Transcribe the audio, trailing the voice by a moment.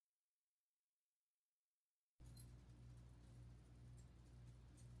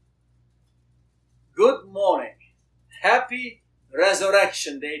morning. Happy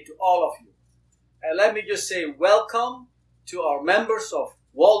Resurrection Day to all of you. And let me just say welcome to our members of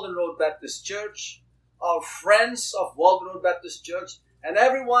Walden Road Baptist Church, our friends of Walden Road Baptist Church, and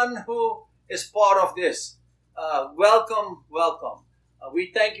everyone who is part of this. Welcome.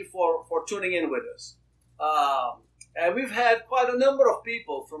 We thank you for tuning in with us. And we've had quite a number of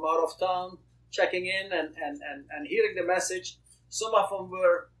people from out of town checking in and hearing the message. Some of them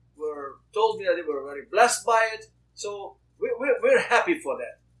were told me that they were very blessed by it. So we're happy for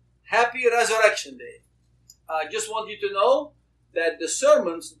that. Happy Resurrection Day. I just want you to know that the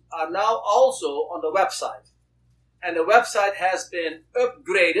sermons are now also on the website. And the website has been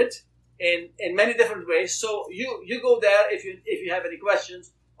upgraded in many different ways. So you go there if you have any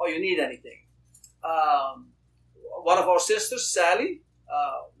questions or you need anything. One of our sisters, Sally,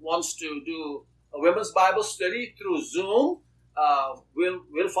 wants to do a women's Bible study through Zoom.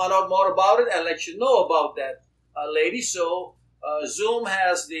 We'll find out more about it and let you know about that lady. So Zoom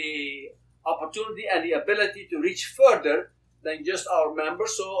has the opportunity and the ability to reach further than just our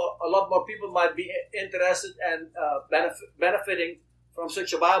members. So a lot more people might be interested and benefiting from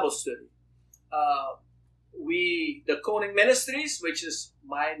such a Bible study. The Koning Ministries, which is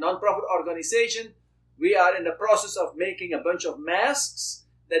my nonprofit organization, we are in the process of making a bunch of masks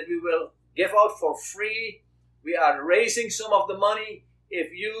that we will give out for free. We are raising some of the money.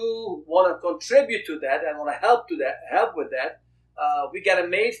 If you want to contribute to that and want to help with that, we get it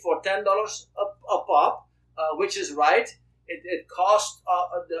made for $10 a pop, which is right. It cost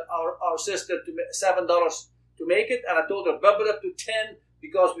our sister $7 to make it, and I told her bump it up to 10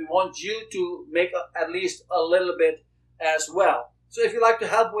 because we want you to make at least a little bit as well. So if you'd like to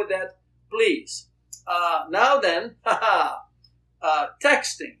help with that, please. Now then,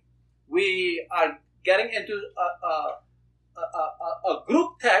 texting. We are getting into a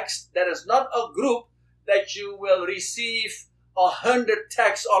group text that is not a group that you will receive 100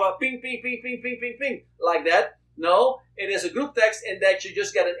 texts all a ping, ping, ping, ping, ping, ping, ping, like that. No, it is a group text in that you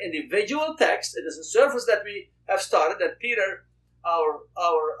just get an individual text. It is a service that we have started that Peter, our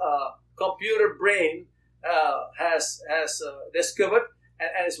computer brain, has discovered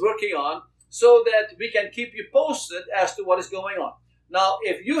and is working on, so that we can keep you posted as to what is going on. Now,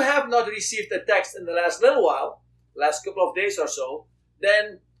 if you have not received a text in the last little while, last couple of days or so,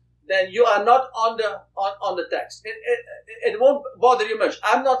 then you are not on the text. It won't bother you much.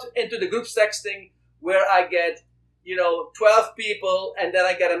 I'm not into the group texting where I get 12 people and then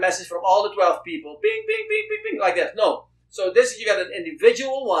I get a message from all the 12 people, ping, ping, ping, ping, ping, like that. No. So this is, you got an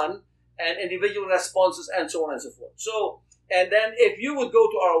individual one and individual responses and so on and so forth. So, and then if you would go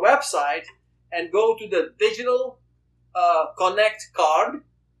to our website and go to the digital Connect card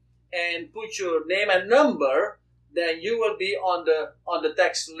and put your name and number, then you will be on the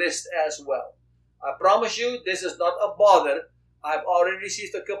text list as well. I promise you, this is not a bother. I've already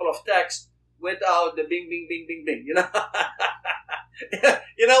received a couple of texts without the bing, bing, bing, bing, bing.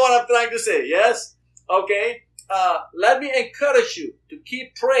 You know what I'm trying to say, yes? Okay. Let me encourage you to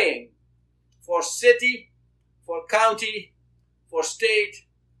keep praying for city, for county, for state,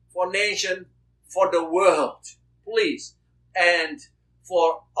 for nation, for the world. Please. And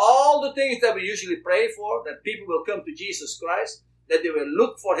for all the things that we usually pray for, that people will come to Jesus Christ, that they will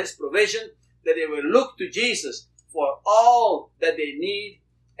look for His provision, that they will look to Jesus for all that they need,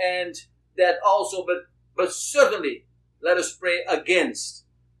 and that also, but certainly, let us pray against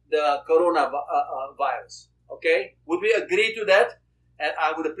the coronavirus. Okay? Would we agree to that? And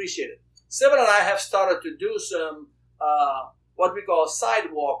I would appreciate it. Sybil and I have started to do some what we call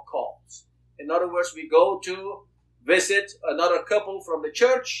sidewalk calls. In other words, we go to visit another couple from the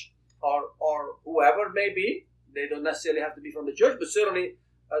church or whoever it may be. They don't necessarily have to be from the church, but certainly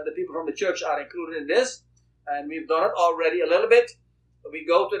the people from the church are included in this. And we've done it already a little bit. We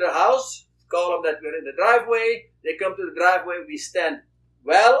go to the house, call them that we're in the driveway. They come to the driveway. We stand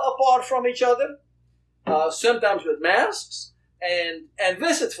well apart from each other, sometimes with masks, and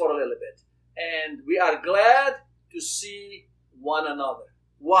visit for a little bit. And we are glad to see one another.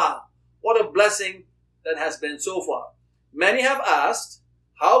 Wow, what a blessing that has been so far. Many have asked,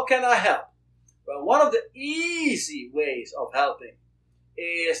 how can I help? Well, one of the easy ways of helping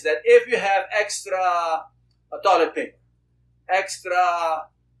is that if you have extra toilet paper, extra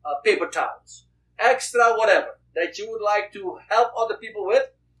paper towels, extra whatever that you would like to help other people with,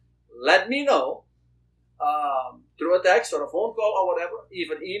 let me know through a text or a phone call or whatever,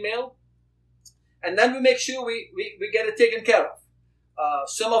 even email. And then we make sure we get it taken care of.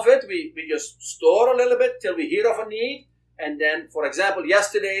 Some of it we just store a little bit till we hear of a need. And then, for example,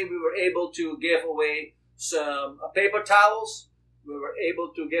 yesterday we were able to give away some paper towels. We were able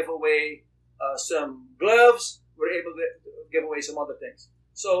to give away some gloves. We were able to give away some other things.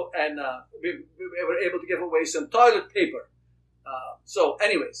 So, and we were able to give away some toilet paper. So,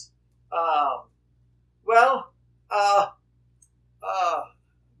 anyways,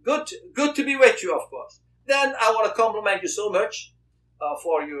 good to be with you, of course. Then I want to compliment you so much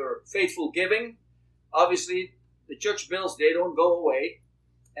for your faithful giving. Obviously, the church bills, they don't go away.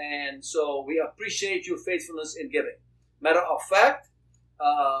 And so we appreciate your faithfulness in giving. Matter of fact,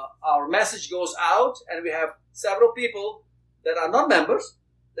 our message goes out, and we have several people that are not members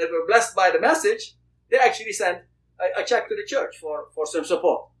that were blessed by the message. They actually sent a check to the church for some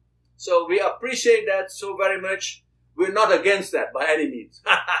support. So we appreciate that so very much. We're not against that by any means.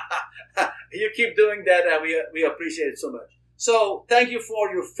 You keep doing that, and we appreciate it so much. So thank you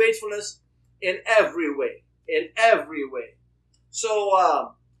for your faithfulness in every way. In every way.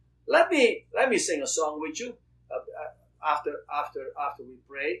 So let me sing a song with you after we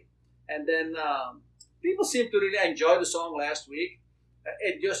pray, and then people seem to really enjoy the song last week.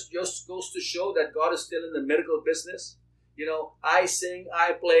 It just goes to show that God is still in the miracle business. You know, I sing,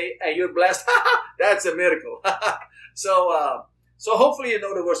 I play, and you're blessed. That's a miracle. So hopefully you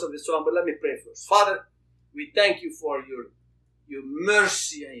know the words of this song, but let me pray first. Father, we thank you for your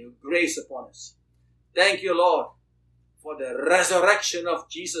mercy and your grace upon us. Thank you, Lord, for the resurrection of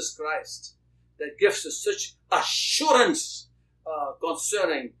Jesus Christ that gives us such assurance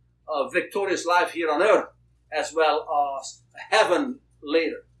concerning a victorious life here on earth as well as heaven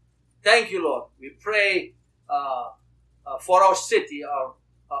later. Thank you, Lord. We pray for our city, our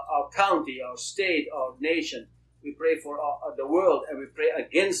county, our state, our nation. We pray for the world, and we pray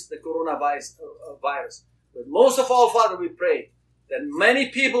against the coronavirus. But most of all, Father, we pray that many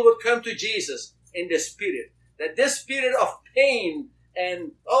people would come to Jesus in this period. That this period of pain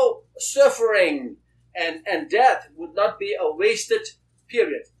and suffering and death would not be a wasted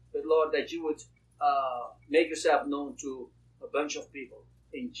period. But Lord, that you would make yourself known to a bunch of people.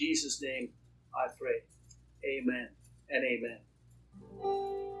 In Jesus' name I pray. Amen and amen.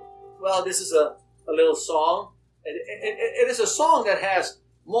 Well, this is a little song. It is a song that has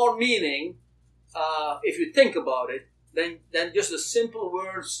more meaning if you think about it than just the simple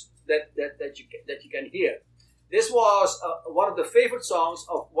words that you can hear. This was one of the favorite songs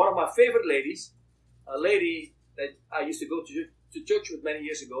of one of my favorite ladies, a lady that I used to go to church with many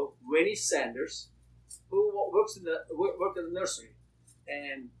years ago, Winnie Sanders, who worked in the nursery.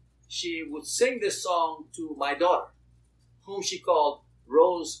 And she would sing this song to my daughter, whom she called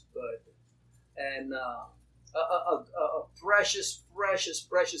Rosebud. And a precious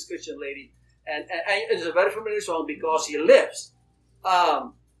Christian lady. And it's a very familiar song because he lives.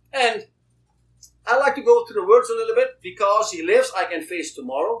 And I like to go through the words a little bit. Because he lives, I can face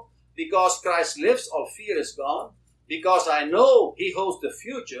tomorrow. Because Christ lives, all fear is gone. Because I know he holds the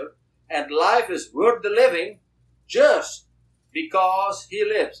future, and life is worth the living just because he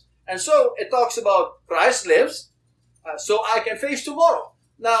lives. And so it talks about Christ lives, so I can face tomorrow.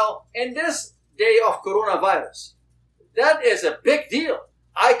 Now, in this day of coronavirus, that is a big deal.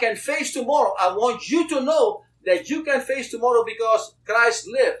 I can face tomorrow. I want you to know that you can face tomorrow because Christ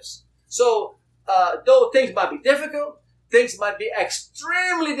lives. So, though things might be difficult, things might be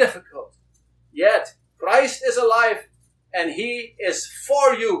extremely difficult, yet Christ is alive and he is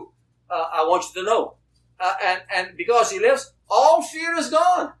for you. I want you to know. And because he lives, all fear is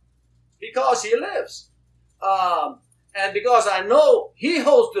gone. Because he lives. And because I know he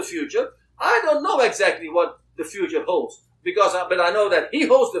holds the future, I don't know exactly what the future holds. But I know that he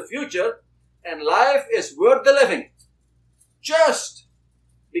holds the future, and life is worth the living. Just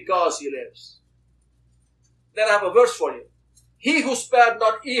because he lives. Then I have a verse for you. He who spared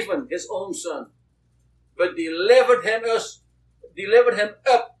not even his own son, but delivered him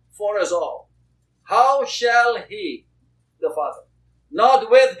up for us all. How shall he, the Father, not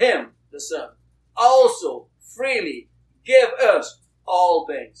with him, the Son, also freely give us all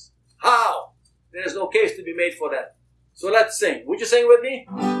things? How? There is no case to be made for that. So let's sing. Would you sing with me?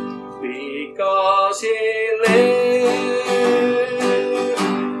 Because he lives,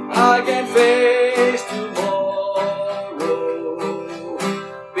 I can face tomorrow.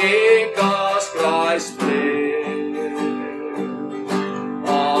 Because Christ lives,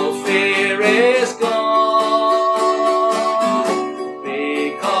 all fear is gone.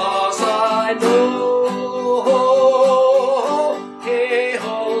 Because I know he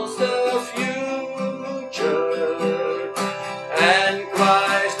holds the future, and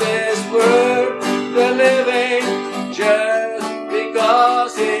Christ is worth the living just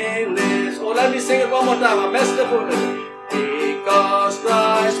because he lives. Oh, let me sing it one more time. I messed up on it. Because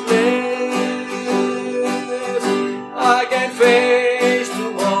Christ lives, I can face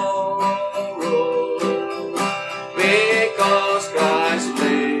tomorrow.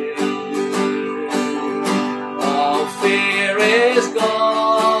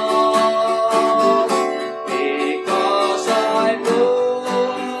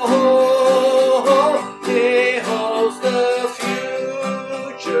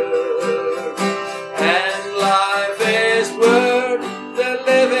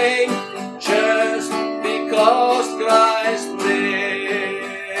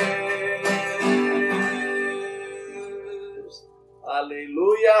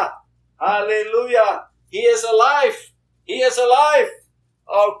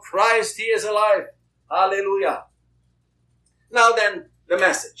 Our Christ, He is alive. Hallelujah. Now then, the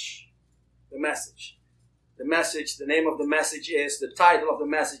message. The message. The message, the name of the message is, the title of the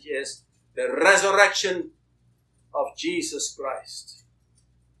message is, The Resurrection of Jesus Christ.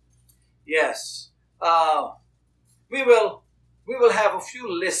 Yes. We will have a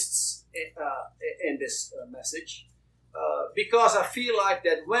few lists in this message because I feel like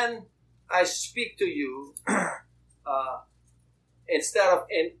that when I speak to you, instead of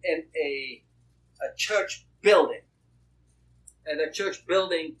in a church building, in a church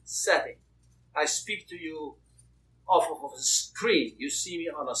building setting, I speak to you off of a screen. You see me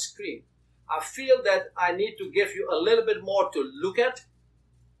on a screen. I feel that I need to give you a little bit more to look at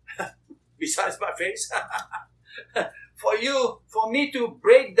besides my face. For me to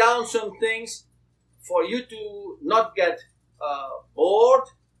break down some things, for you to not get bored,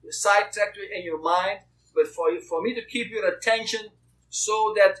 sidetracked in your mind, but for me to keep your attention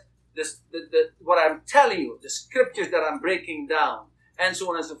so that what I'm telling you, the scriptures that I'm breaking down, and so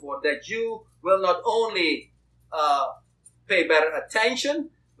on and so forth, that you will not only pay better attention,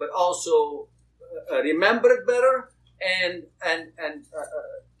 but also remember it better and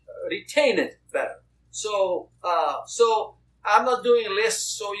retain it better. So I'm not doing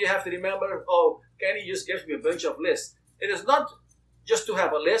lists, so you have to remember, oh, Kenny just gives me a bunch of lists. It is not just to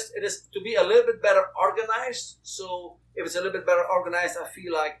have a list, it is to be a little bit better organized. So if it's a little bit better organized, I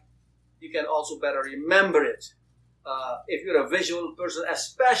feel like you can also better remember it. If you're a visual person,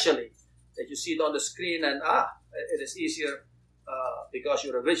 especially, that you see it on the screen and it is easier because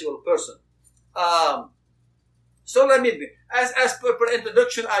you're a visual person. So let me, as per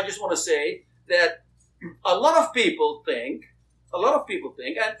introduction, I just want to say that a lot of people think,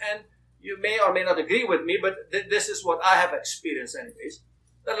 and you may or may not agree with me, but this is what I have experienced anyways,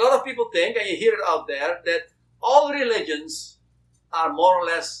 that a lot of people think, and you hear it out there, that all religions are more or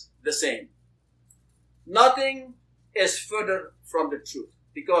less the same. Nothing is further from the truth,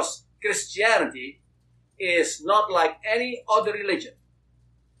 because Christianity is not like any other religion.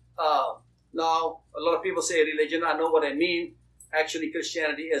 Now, a lot of people say religion. I know what I mean. Actually,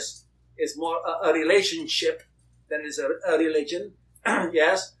 Christianity is more a relationship than it is a religion.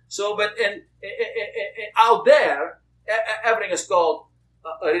 Yes. So, but out there, everything is called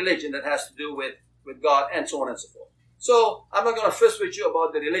a religion that has to do with God and so on and so forth. So, I'm not going to fuss with you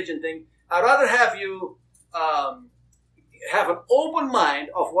about the religion thing. I'd rather have you have an open mind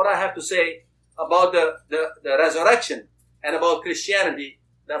of what I have to say about the resurrection and about Christianity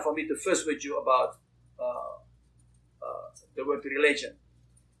than for me to fuss with you about the word religion.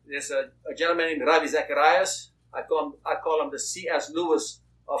 There's a gentleman named Ravi Zacharias. I call him the C.S. Lewis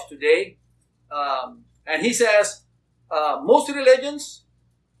of today. And he says, most religions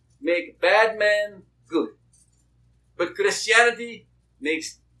make bad men good. But Christianity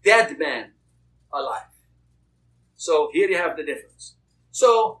makes dead men alive. So here you have the difference.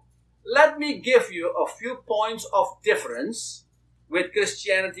 So let me give you a few points of difference with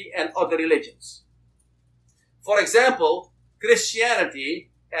Christianity and other religions. For example,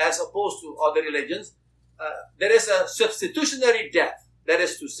 Christianity, as opposed to other religions, there is a substitutionary death. That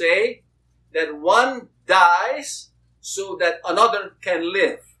is to say, that one dies so that another can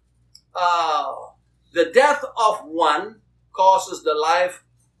live. The death of one causes the life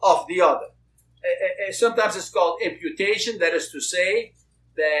of the other. Sometimes it's called imputation. That is to say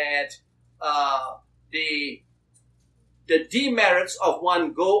that the demerits of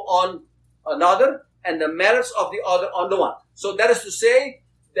one go on another and the merits of the other on the one. So that is to say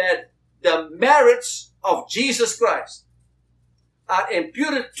that the merits of Jesus Christ are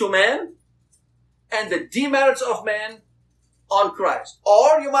imputed to man and the demerits of man on Christ.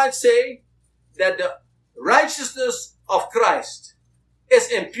 Or you might say that the righteousness of Christ is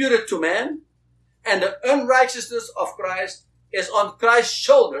imputed to man and the unrighteousness of Christ is on Christ's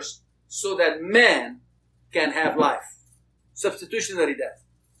shoulders so that man can have life. Substitutionary death.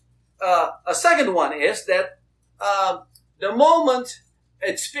 A second one is that the moment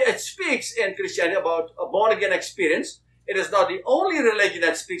it speaks in Christianity about a born-again experience, it is not the only religion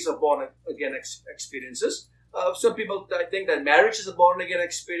that speaks of born-again experiences. Some people think that marriage is a born-again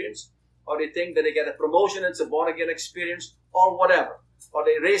experience, or they think that they get a promotion, it's a born-again experience, or whatever. Or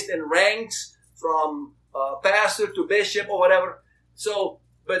they raised in ranks from pastor to bishop or whatever. So,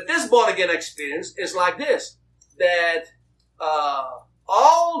 but this born-again experience is like this, that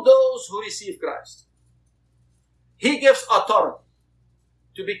all those who receive Christ, He gives authority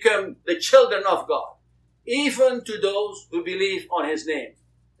to become the children of God, even to those who believe on His name.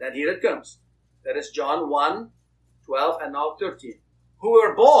 Then here it comes. That is John 1, 12 and now 13. Who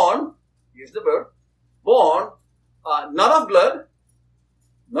were born, here's the word, born not of blood,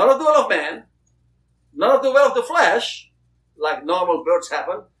 Not of the will of man, not of the will of the flesh, like normal births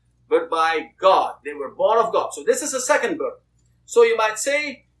happen, but by God. They were born of God. So this is a second birth. So you might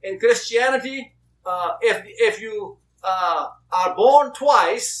say in Christianity, if you are born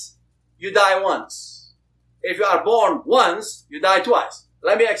twice, you die once. If you are born once, you die twice.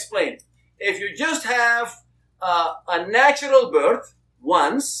 Let me explain. If you just have a natural birth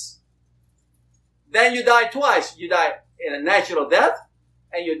once, then you die twice. You die in a natural death,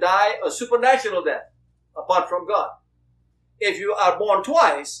 and you die a supernatural death, apart from God. If you are born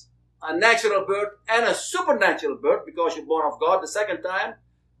twice, a natural birth and a supernatural birth, because you're born of God the second time,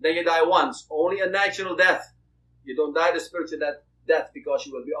 then you die once. Only a natural death. You don't die the spiritual death because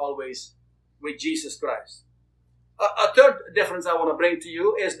you will be always with Jesus Christ. A third difference I want to bring to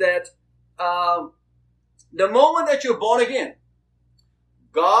you is that the moment that you're born again,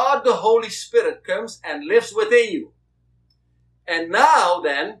 God the Holy Spirit comes and lives within you. And now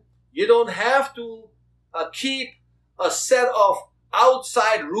then, you don't have to keep a set of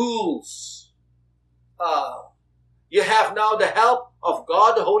outside rules. You have now the help of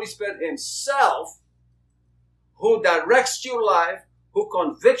God the Holy Spirit Himself, who directs your life, who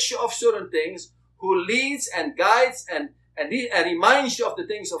convicts you of certain things, who leads and guides and reminds you of the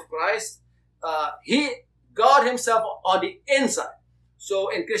things of Christ. God Himself on the inside. So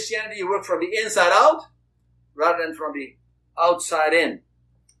in Christianity, you work from the inside out rather than from the outside in.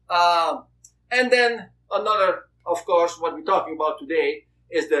 And then another, of course, what we're talking about today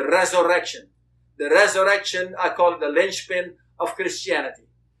is the resurrection. The resurrection, I call it the linchpin of Christianity.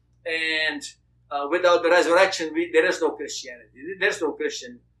 And without the resurrection, there is no Christianity. There's no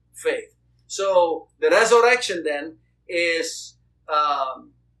Christian faith. So the resurrection then is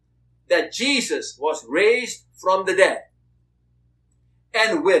that Jesus was raised from the dead.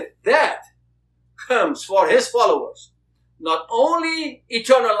 And with that comes for His followers not only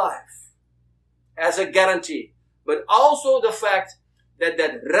eternal life as a guarantee, but also the fact that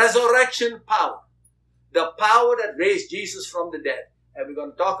that resurrection power, the power that raised Jesus from the dead, and we're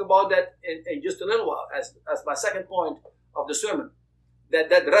going to talk about that in just a little while as my second point of the sermon,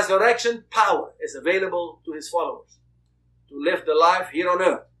 that resurrection power is available to His followers to live the life here on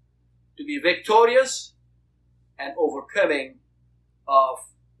earth, to be victorious and overcoming of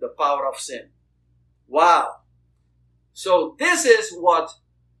the power of sin. Wow. So this is what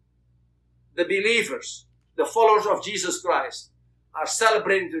the believers, the followers of Jesus Christ, are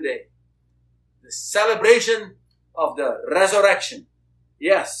celebrating today. The celebration of the resurrection.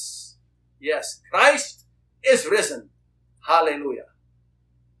 Yes. Yes. Christ is risen. Hallelujah.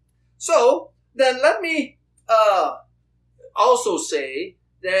 So then let me also say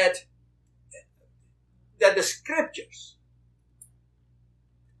that the scriptures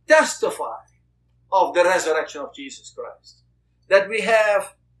testify of the resurrection of Jesus Christ. That we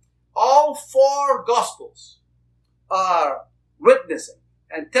have all four Gospels are witnessing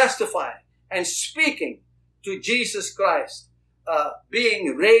and testifying and speaking to Jesus Christ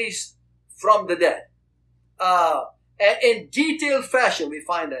being raised from the dead. And in detailed fashion, we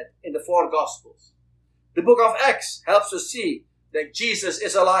find that in the four Gospels. The book of Acts helps us see that Jesus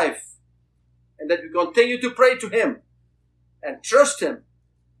is alive and that we continue to pray to Him and trust Him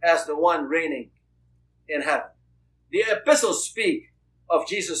as the one reigning in heaven. The epistles speak of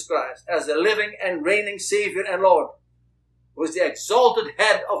Jesus Christ as the living and reigning Savior and Lord, who is the exalted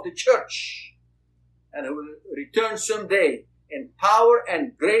head of the church and who will return someday in power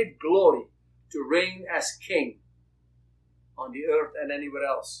and great glory to reign as King on the earth and anywhere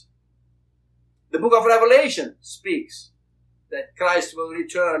else. The book of Revelation speaks that Christ will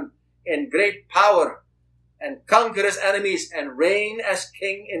return in great power and conquer His enemies and reign as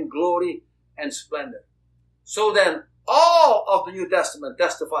King in glory and splendor. So then, all of the New Testament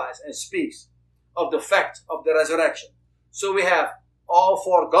testifies and speaks of the fact of the resurrection. So we have all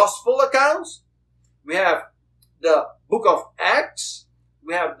four gospel accounts. We have the book of Acts.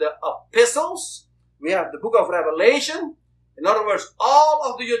 We have the epistles. We have the book of Revelation. In other words, all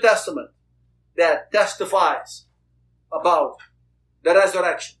of the New Testament that testifies about the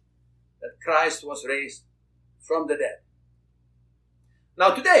resurrection, that Christ was raised from the dead.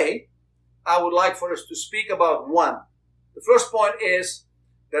 Now today, I would like for us to speak about one. The first point is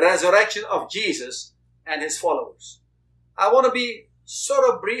the resurrection of Jesus and His followers. I want to be sort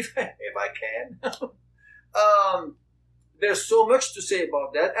of brief, if I can. There's so much to say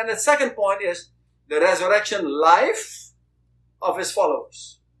about that. And the second point is the resurrection life of His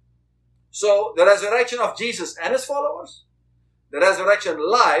followers. So the resurrection of Jesus and His followers, the resurrection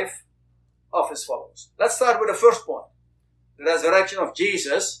life of His followers. Let's start with the first point, the resurrection of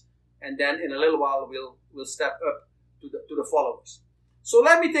Jesus, and then in a little while we'll step up to the followers. So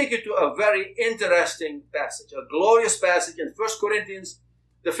let me take you to a very interesting passage, a glorious passage in 1 Corinthians,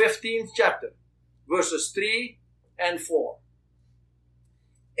 the 15th chapter, verses 3 and 4.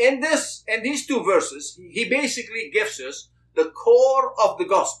 In these two verses, he basically gives us the core of the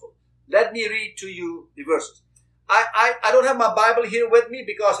gospel. Let me read to you the verses. I don't have my Bible here with me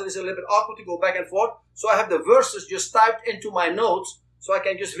because it is a little bit awkward to go back and forth. So I have the verses just typed into my notes, so I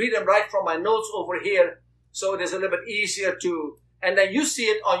can just read them right from my notes over here. So it is a little bit easier to, and then you see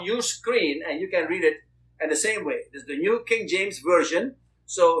it on your screen and you can read it in the same way. This is the New King James Version.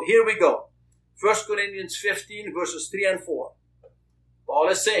 So here we go. 1 Corinthians 15 verses 3 and 4. Paul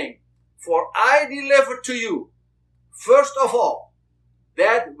is saying, "For I delivered to you, first of all,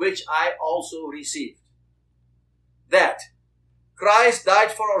 that which I also received. That Christ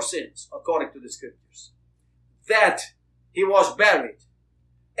died for our sins, according to the Scriptures. That He was buried.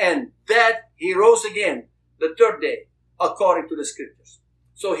 And that He rose again the third day, according to the Scriptures."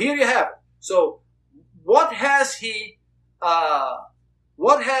 So here you have it. So what has He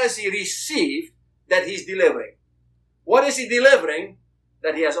received that He's delivering? What is He delivering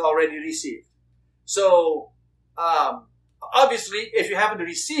that He has already received? So obviously, if you haven't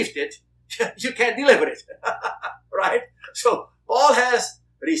received it, you can't deliver it. Right? So Paul has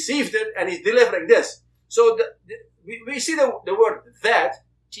received it and he's delivering this. So we see the word that,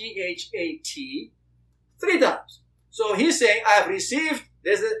 T-H-A-T, 3 times. So he's saying, I have received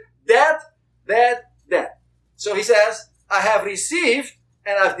this, that. So he says, I have received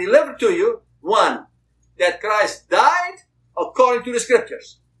and I've delivered to you, 1, that Christ died according to the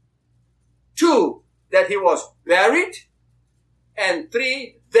Scriptures. 2, that He was buried. And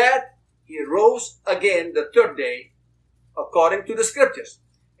 3, that He rose again the third day according to the Scriptures.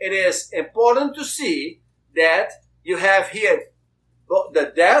 It is important to see that you have here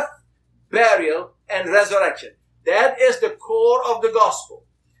the death, burial, and resurrection. That is the core of the gospel.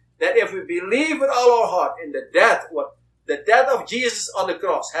 That if we believe with all our heart in the death, what the death of Jesus on the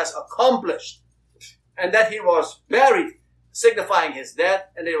cross has accomplished, and that He was buried, signifying His death,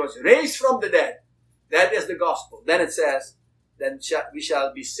 and He was raised from the dead, that is the gospel. Then it says, then we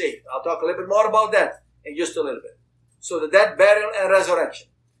shall be saved. I'll talk a little bit more about that in just a little bit. So the death, burial, and resurrection.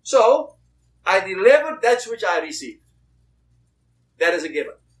 So, I delivered that which I received. That is a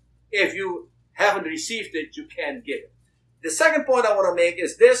given. If you haven't received it, you can't give it. The second point I want to make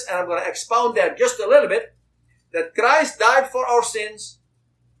is this, and I'm going to expound that just a little bit, that Christ died for our sins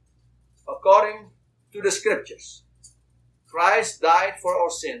according to the Scriptures. Christ died for our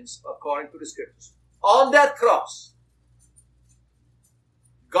sins according to the Scriptures. On that cross,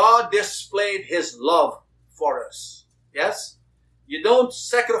 God displayed His love for us. Yes? You don't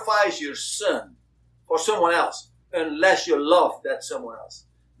sacrifice your son for someone else unless you love that someone else.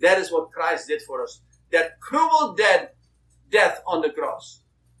 That is what Christ did for us. That cruel death on the cross.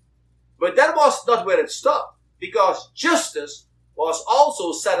 But that was not where it stopped, because justice was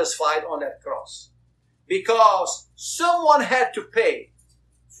also satisfied on that cross. Because someone had to pay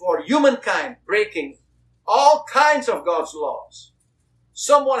for humankind breaking all kinds of God's laws.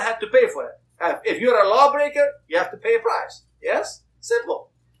 Someone had to pay for it. If you're a lawbreaker, you have to pay a price. Yes?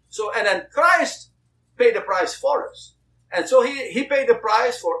 Simple. So, and then Christ paid the price for us. And so He paid the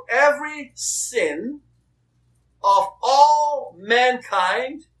price for every sin of all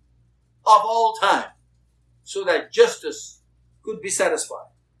mankind of all time, so that justice could be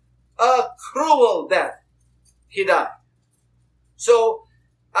satisfied. A cruel death, He died. So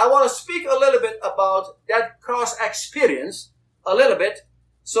I want to speak a little bit about that cross experience, a little bit,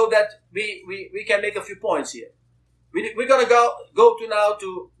 so that we can make a few points here. We're going to go to now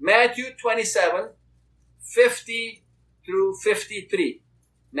to Matthew 27, 50 through 53.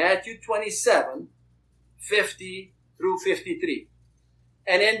 Matthew 27, 50 through 53.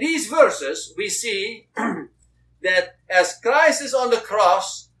 And in these verses, we see that as Christ is on the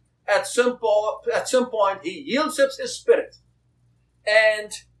cross, at some point, He yields up His spirit.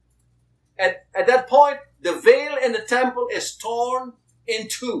 And at that point, the veil in the temple is torn in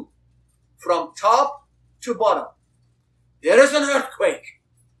two, from top to bottom. There is an earthquake.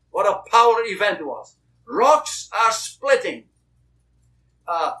 What a powerful event it was. Rocks are splitting.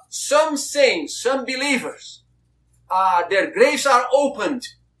 Some saints, some believers, their graves are opened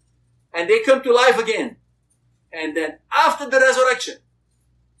and they come to life again. And then after the resurrection,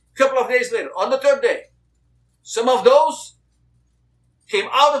 a couple of days later, on the third day, some of those came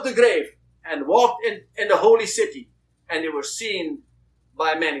out of the grave and walked in the holy city, and they were seen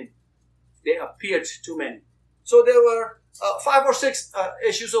by many. They appeared to many. So there were 5 or 6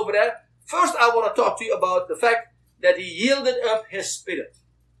 issues over there. First, I want to talk to you about the fact that He yielded up His spirit.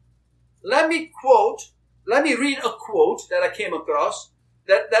 Let me read a quote that I came across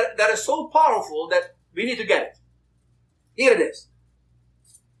that is so powerful that we need to get it. Here it is.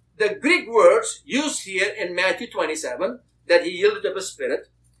 The Greek words used here in Matthew 27, that he yielded up his spirit,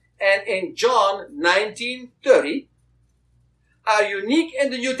 and in John 19:30, are unique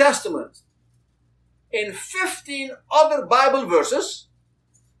in the New Testament. In 15 other Bible verses,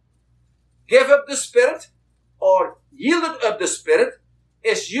 give up the spirit or yielded up the spirit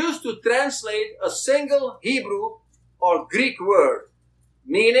is used to translate a single Hebrew or Greek word,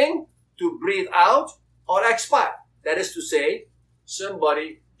 meaning to breathe out or expire. That is to say,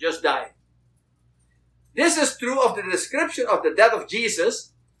 somebody just died. This is true of the description of the death of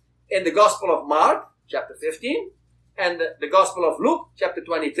Jesus in the Gospel of Mark, chapter 15, and the Gospel of Luke, chapter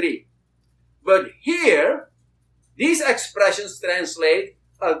 23. But here, these expressions translate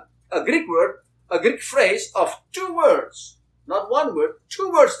a Greek word, a Greek phrase of two words. Not one word,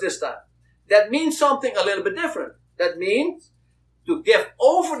 two words this time. That means something a little bit different. That means to give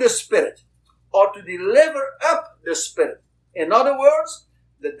over the Spirit or to deliver up the Spirit. In other words,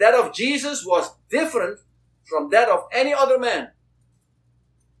 the death of Jesus was different from that of any other man.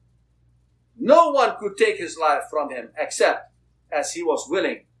 No one could take his life from him except as he was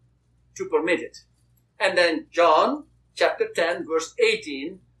willing to permit it. And then John chapter 10 verse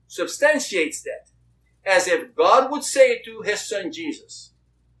 18 substantiates that. As if God would say to his son Jesus,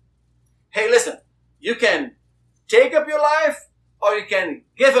 hey, listen, you can take up your life or you can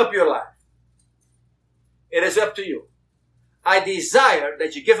give up your life. It is up to you. I desire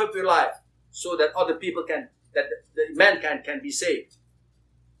that you give up your life so that other people can, that the mankind can be saved.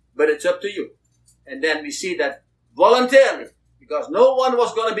 But it's up to you. And then we see that voluntarily, because no one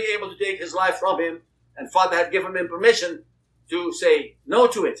was going to be able to take his life from him, and Father had given him permission to say no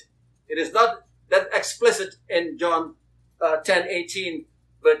to it. It is not that explicit in John 10:18,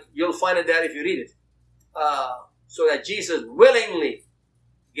 but you'll find it there if you read it. So that Jesus willingly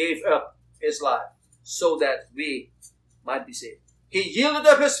gave up his life so that we might be saved. He yielded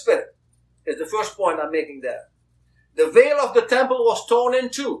up his spirit, is the first point I'm making there. The veil of the temple was torn in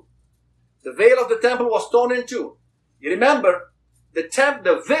two. The veil of the temple was torn in two. You remember,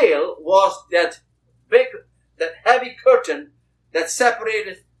 the veil was that big, that heavy curtain that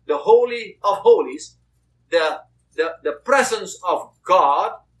separated the Holy of Holies, the presence of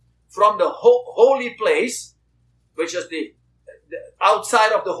God, from the holy place, which is the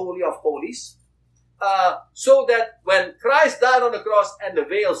outside of the Holy of Holies, so that when Christ died on the cross and the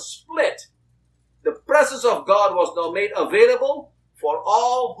veil split, the presence of God was now made available for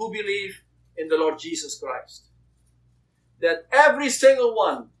all who believe in the Lord Jesus Christ. That every single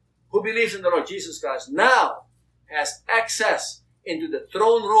one who believes in the Lord Jesus Christ now has access into the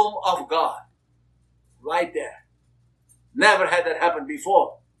throne room of God. Right there. Never had that happen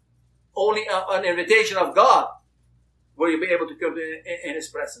before. Only an invitation of God will you be able to come in His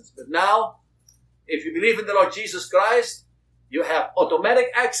presence. But now, if you believe in the Lord Jesus Christ, you have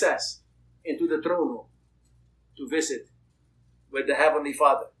automatic access into the throne room to visit with the Heavenly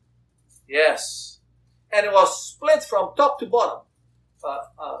Father. Yes. And it was split from top to bottom.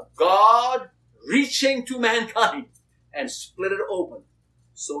 God reaching to mankind and split it open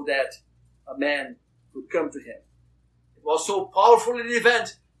so that a man could come to Him. It was so powerful an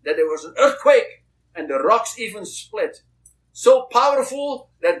event that there was an earthquake and the rocks even split. So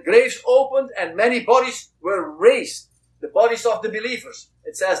powerful that graves opened and many bodies were raised. The bodies of the believers.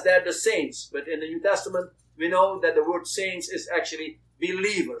 It says they're the saints. But in the New Testament, we know that the word saints is actually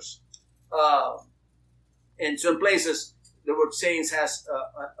believers. In some places, the word saints has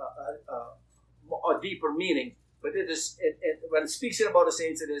a deeper meaning. But it is when it speaks here about the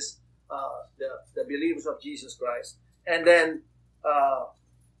saints, it is the believers of Jesus Christ. And then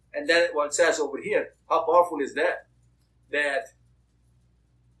what it says over here, how powerful is that? That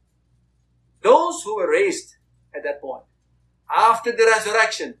those who were raised at that point, after the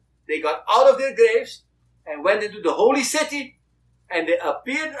resurrection, they got out of their graves and went into the holy city, and they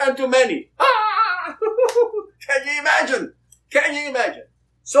appeared unto many. Ah! Can you imagine? Can you imagine?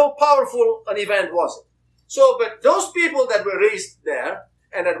 So powerful an event was it. So, but those people that were raised there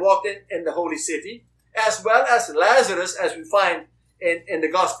and that walked in the holy city, as well as Lazarus, as we find in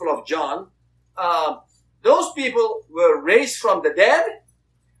the Gospel of John, those people were raised from the dead,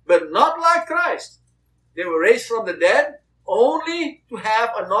 but not like Christ. They were raised from the dead only to have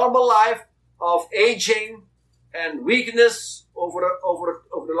a normal life of aging and weakness over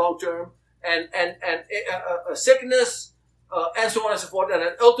the long term, and a sickness, and so on and so forth, and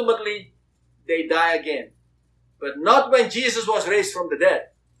then ultimately they die again. But not when Jesus was raised from the dead.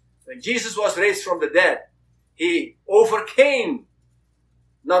 When Jesus was raised from the dead, He overcame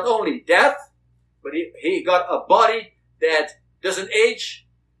not only death, but he got a body that doesn't age,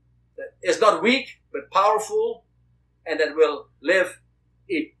 that is not weak but powerful, and that will live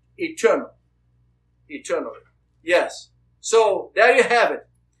eternally. Yes. So there you have it.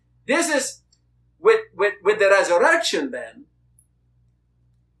 This is with the resurrection then.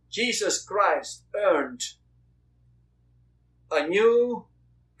 Jesus Christ earned a new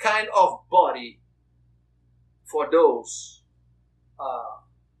kind of body for those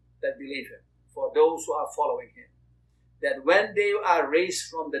that believe Him, for those who are following Him. That when they are raised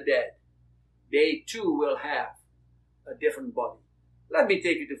from the dead, they too will have a different body. Let me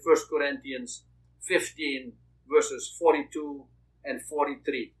take you to 1 Corinthians 15, verses 42 and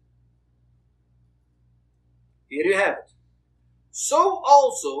 43. Here you have it. So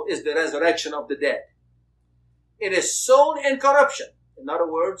also is the resurrection of the dead. It is sown in corruption. In other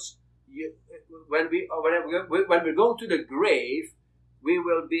words, when we're going to the grave,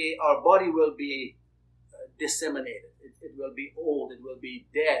 our body will be disseminated. It will be old. It will be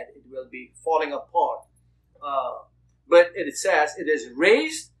dead. It will be falling apart. But it says it is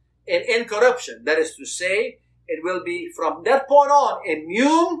raised in incorruption. That is to say, it will be from that point on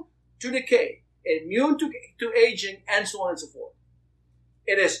immune to decay, immune to aging, and so on and so forth.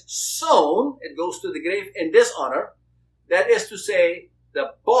 It is sown, it goes to the grave in dishonor. That is to say,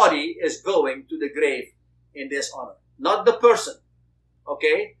 the body is going to the grave in dishonor, not the person.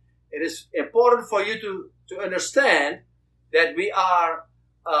 Okay? It is important for you to understand that we are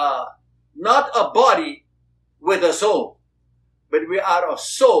not a body with a soul, but we are a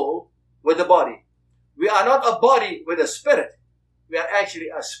soul with a body. We are not a body with a spirit. We are actually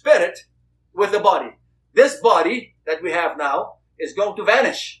a spirit with a body. This body that we have now is going to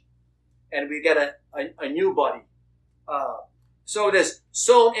vanish, and we get a new body. So it is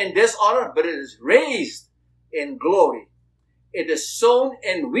sown in dishonor, but it is raised in glory. It is sown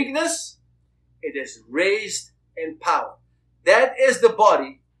in weakness. It is raised in power. That is the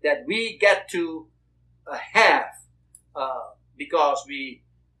body that we get to have because we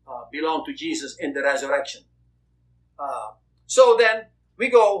belong to Jesus in the resurrection. So then we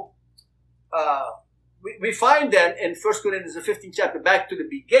go, we find then in 1 Corinthians the 15th chapter, back to the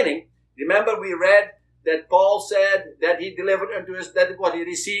beginning. Remember we read that Paul said that he delivered unto us that what he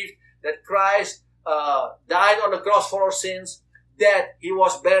received, that Christ died on the cross for our sins, that he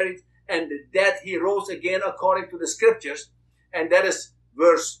was buried, and that he rose again according to the scriptures. And that is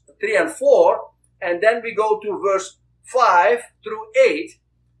verse 3 and 4. And then we go to verse 5 through 8.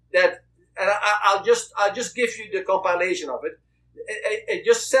 That, and I'll just give you the compilation of it. It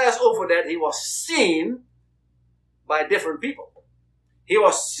just says over that he was seen by different people. He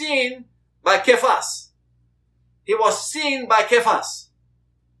was seen by Cephas. He was seen by Cephas.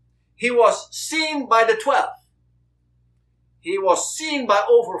 He was seen by the 12. He was seen by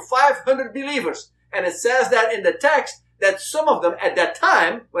over 500 believers. And it says that in the text that some of them at that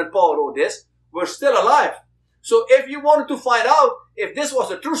time, when Paul wrote this, were still alive. So if you wanted to find out if this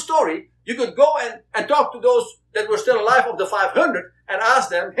was a true story, you could go and talk to those that were still alive of the 500 and ask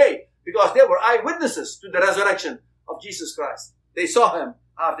them, hey, because they were eyewitnesses to the resurrection of Jesus Christ. They saw him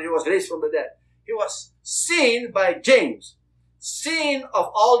after he was raised from the dead. He was seen by James, seen of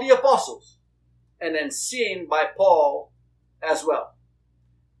all the apostles, and then seen by Paul as well.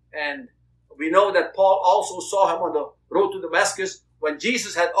 And we know that Paul also saw him on the road to Damascus when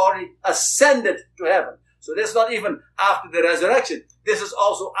Jesus had already ascended to heaven. So this is not even after the resurrection. This is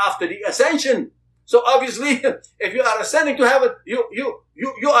also after the ascension. So obviously, if you are ascending to heaven,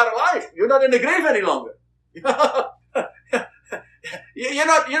 you are alive. You're not in the grave any longer. You're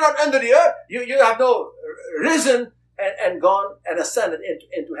not under the earth. You have no risen and gone and ascended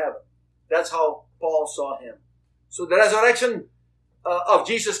into heaven. That's how Paul saw him. So the resurrection of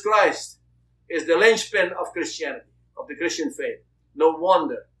Jesus Christ is the linchpin of Christianity, of the Christian faith. No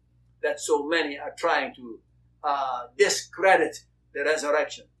wonder that so many are trying to discredit the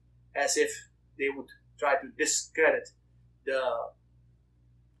resurrection, as if they would try to discredit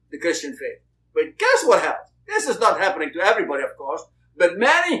the Christian faith. But guess what happens? This is not happening to everybody, of course, but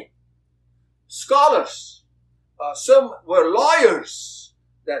many scholars, some were lawyers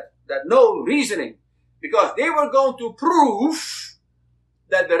that know reasoning, because they were going to prove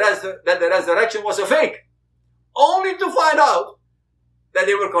that the resurrection was a fake, only to find out that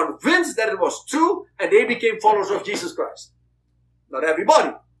they were convinced that it was true, and they became followers of Jesus Christ. Not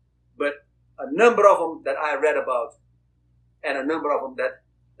everybody, but a number of them that I read about, and a number of them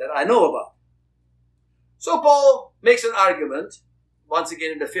that I know about. So Paul makes an argument, once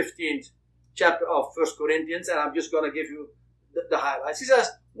again in the 15th chapter of 1 Corinthians, and I'm just going to give you the highlights. He says,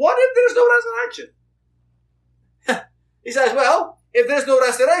 what if there's no resurrection? He says, well, if there's no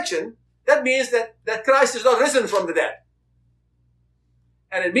resurrection, that means that Christ is not risen from the dead.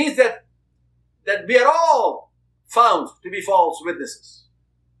 And it means that we are all found to be false witnesses.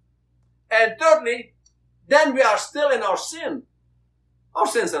 And thirdly, then we are still in our sin. Our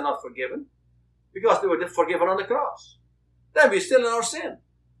sins are not forgiven because they were forgiven on the cross. Then we're still in our sin.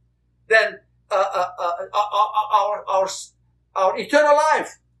 Then our eternal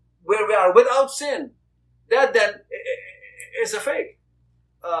life, where we are without sin, that then is a fake.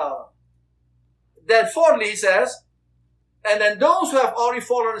 Then fourthly, he says, and then those who have already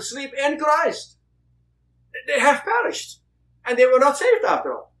fallen asleep in Christ, they have perished, and they were not saved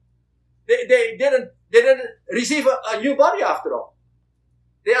after all. They didn't receive a new body after all.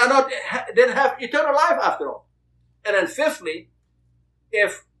 They didn't have eternal life after all. And then fifthly,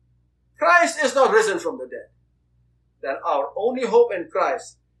 if Christ is not risen from the dead, then our only hope in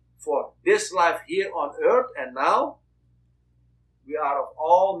Christ for this life here on earth and now, we are of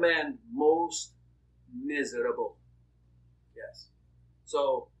all men most miserable. Yes.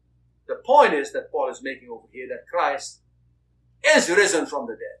 So the point is that Paul is making over here that Christ is risen from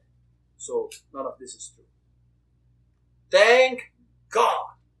the dead. So none of this is true. Thank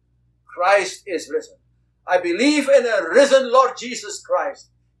God Christ is risen. I believe in a risen Lord Jesus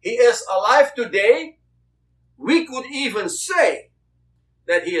Christ. He is alive today. We could even say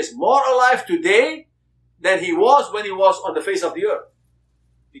that he is more alive today than he was when he was on the face of the earth.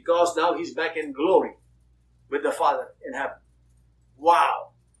 Because now he's back in glory with the Father in heaven.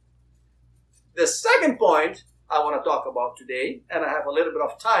 Wow. The second point I want to talk about today, and I have a little bit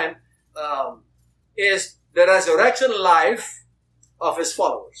of time, is the resurrection life of his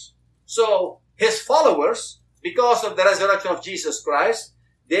followers. So his followers, because of the resurrection of Jesus Christ,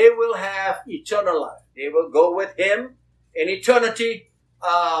 they will have eternal life. They will go with him in eternity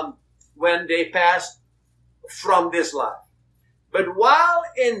when they pass from this life. But while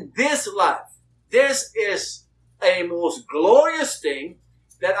in this life, this is a most glorious thing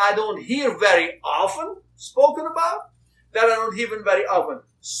that I don't hear very often spoken about, that I don't hear very often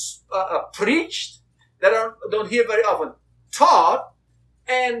preached, that I don't hear very often taught.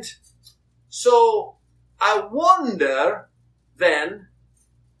 And so I wonder then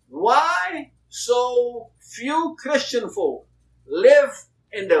why so few Christian folk live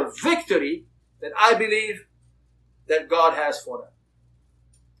in the victory that I believe that God has for them.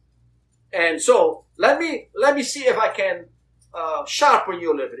 And so let me see if I can sharpen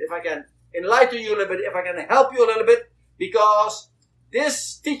you a little bit, if I can enlighten you a little bit, if I can help you a little bit, because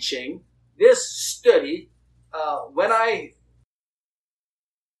this teaching, this study, when I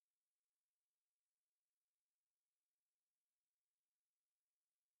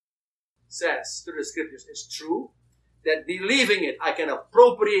says through the scriptures is true, that believing it, I can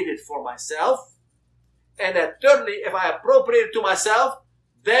appropriate it for myself, and that thirdly, if I appropriate it to myself,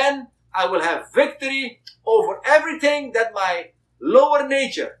 then I will have victory over everything that my lower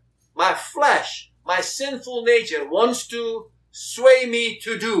nature, my flesh, my sinful nature wants to sway me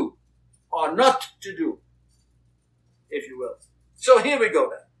to do or not to do, if you will. So here we go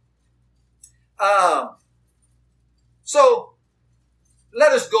then. So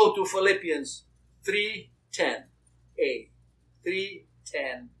let us go to Philippians 3:10a.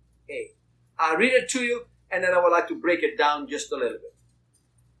 3:10a. I'll read it to you, and then I would like to break it down just a little bit.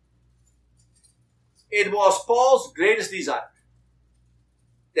 It was Paul's greatest desire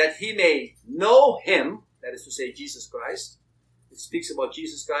that he may know him, that is to say Jesus Christ. It speaks about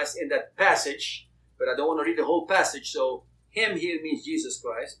Jesus Christ in that passage, but I don't want to read the whole passage, so him here means Jesus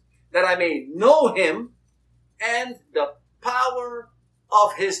Christ. That I may know him and the power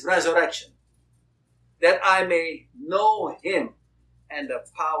of his resurrection. That I may know him and the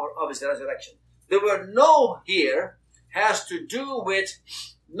power of his resurrection. The word know here has to do with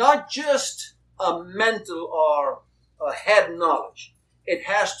not just a mental or a head knowledge. It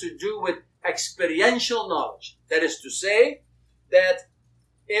has to do with experiential knowledge. That is to say, that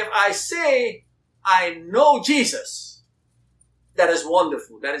if I say I know Jesus, that is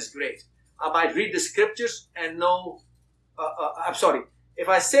wonderful, that is great. I might read the scriptures and know, if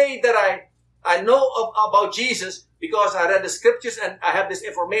I say that I know about Jesus because I read the scriptures and I have this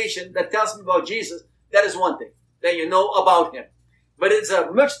information that tells me about Jesus, that is one thing. Then you know about him. But it's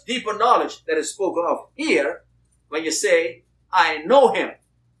a much deeper knowledge that is spoken of here when you say, I know him.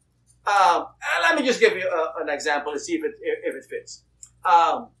 Let me just give you an example and see if it fits.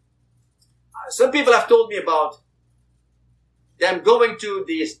 Some people have told me about them going to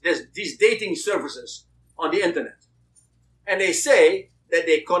these dating services on the internet. And they say that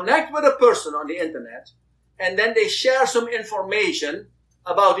they connect with a person on the internet and then they share some information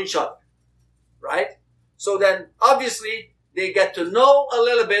about each other. Right? So then obviously they get to know a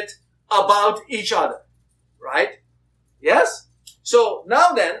little bit about each other. Right? Yes? So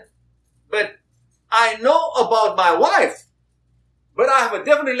now then, but I know about my wife, but I have a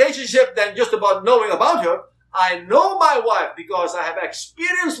different relationship than just about knowing about her. I know my wife because I have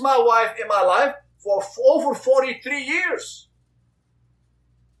experienced my wife in my life for over 43 years.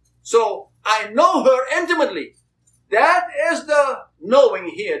 So I know her intimately. That is the knowing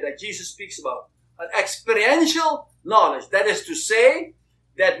here that Jesus speaks about. An experiential knowledge. That is to say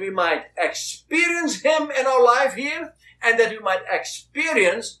that we might experience Him in our life here and that we might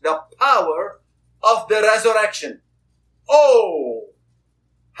experience the power of the resurrection. Oh,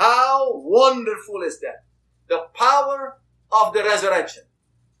 how wonderful is that? The power of the resurrection.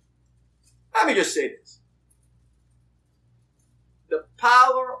 Let me just say this. The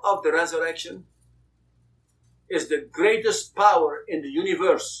power of the resurrection is the greatest power in the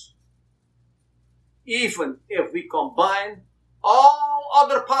universe. Even if we combine all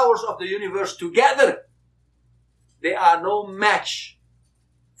other powers of the universe together, they are no match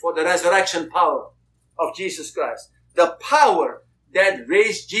for the resurrection power of Jesus Christ. The power that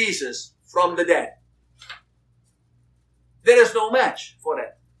raised Jesus from the dead. There is no match for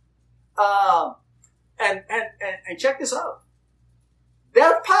that. And check this out.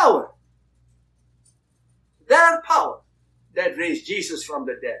 That power that raised Jesus from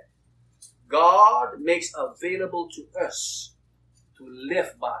the dead, God makes available to us to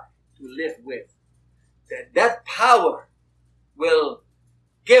live by, to live with. That power will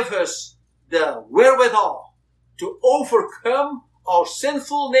give us the wherewithal to overcome our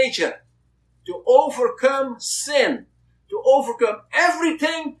sinful nature, to overcome sin, to overcome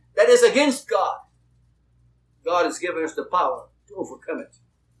everything that is against God. God has given us the power to overcome it.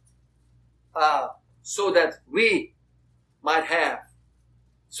 So that we might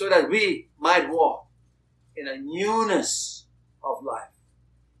walk in a newness of life,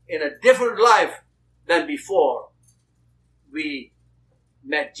 in a different life than before we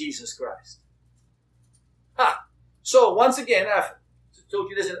met Jesus Christ. So once again, I've told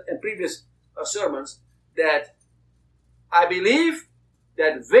you this in previous sermons, that I believe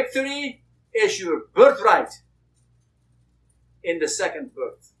that victory is your birthright in the second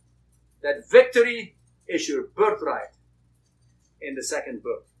birth. That victory is your birthright in the second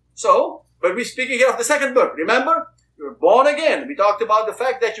birth. So, but we're speaking here of the second birth. Remember, you're born again. We talked about the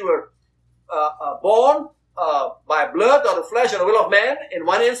fact that you were born by blood or the flesh or the will of man in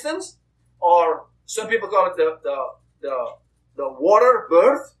one instance, or some people call it the water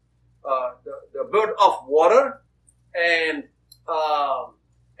birth, the birth of water, and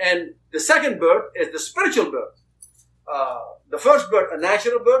the second birth is the spiritual birth. The first birth, a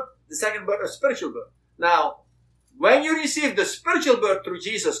natural birth. The second birth, a spiritual birth. Now, when you receive the spiritual birth through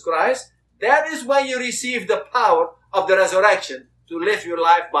Jesus Christ, that is when you receive the power of the resurrection to live your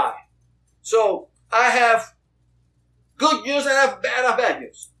life by. So, I have good news and I have bad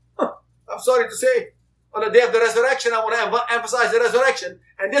news. I'm sorry to say, on the day of the resurrection, I want to emphasize the resurrection.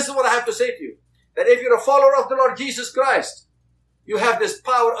 And this is what I have to say to you. That if you're a follower of the Lord Jesus Christ, you have this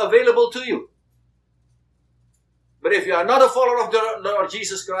power available to you. But if you are not a follower of the Lord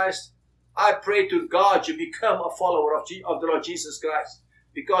Jesus Christ, I pray to God you become a follower of the Lord Jesus Christ,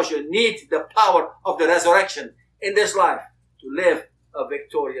 because you need the power of the resurrection in this life to live a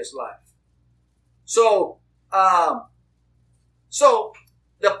victorious life. So the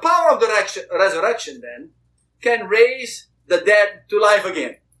power of the resurrection then can raise the dead to life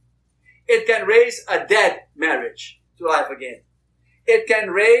again. It can raise a dead marriage to life again. It can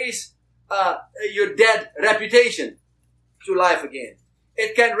raise your dead reputation to life again.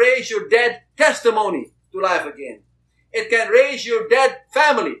 It can raise your dead testimony to life again. It can raise your dead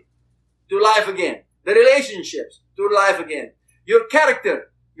family to life again. The relationships to life again. Your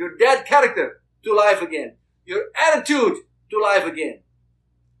character, your dead character to life again. Your attitude to life again.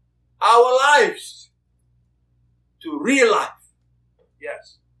 Our lives to real life.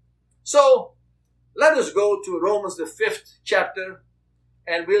 Yes. So, let us go to Romans the 5th chapter,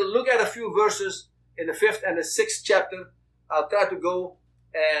 and we'll look at a few verses in the 5th and the 6th chapter. I'll try to go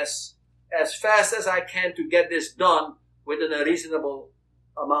as fast as I can to get this done within a reasonable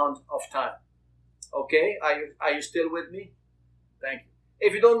amount of time. Okay? Are you still with me? Thank you.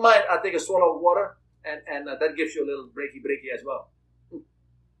 If you don't mind, I'll take a swallow of water, and that gives you a little breaky as well.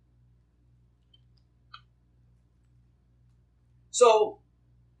 So,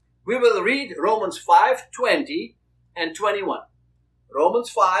 we will read Romans 5:20 and 21. Romans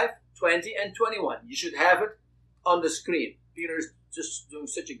 5:20 and 21. You should have it on the screen. Peter's just doing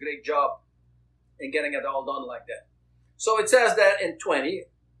such a great job in getting it all done like that. So it says that in 20,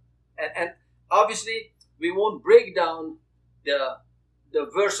 and obviously we won't break down the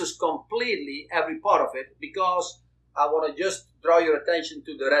verses completely, every part of it, because I want to just draw your attention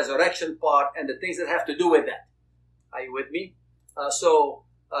to the resurrection part and the things that have to do with that. Are you with me? So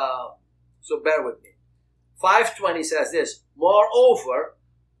bear with me. 5:20 says this, moreover,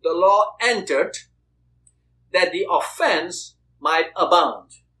 the law entered that the offense might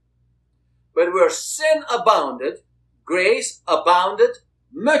abound. But where sin abounded, grace abounded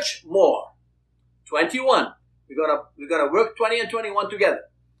much more. 21. We're gonna work 20 and 21 together.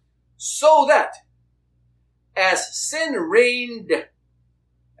 So that as sin reigned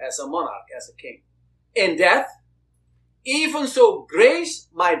as a monarch, as a king, in death, even so grace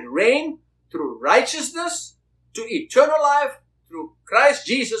might reign through righteousness to eternal life through Christ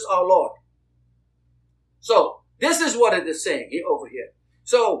Jesus our Lord. So this is what it is saying over here.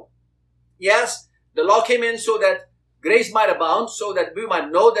 So yes, the law came in so that grace might abound, so that we might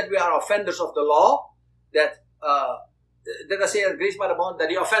know that we are offenders of the law. That did I say that grace might abound? That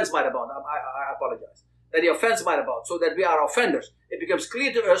the offense might abound. I apologize. That the offense might abound, so that we are offenders. It becomes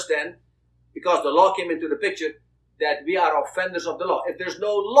clear to us then, because the law came into the picture, that we are offenders of the law. If there's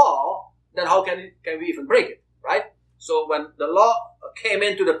no law, then how can we even break it, right? So when the law came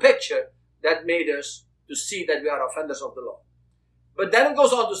into the picture, that made us to see that we are offenders of the law. But then it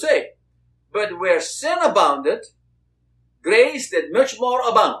goes on to say, but where sin abounded, grace did much more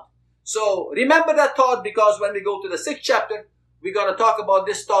abound. So remember that thought, because when we go to the 6th chapter, we're going to talk about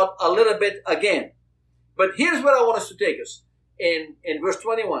this thought a little bit again. But here's where I want us to take us in verse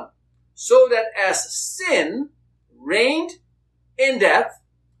 21. So that as sin reigned in death,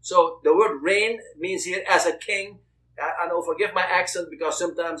 so the word reign means here as a king. I know, forgive my accent, because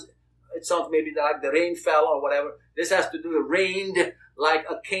sometimes it sounds maybe like the rain fell or whatever. This has to do with reigned like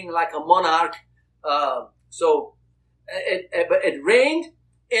a king, like a monarch. But it reigned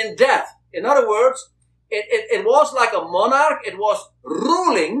in death. In other words, it was like a monarch. It was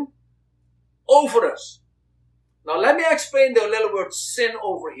ruling over us. Now let me explain the little word sin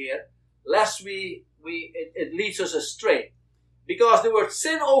over here, lest it leads us astray. Because the word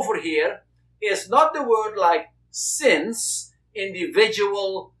sin over here is not the word like sins,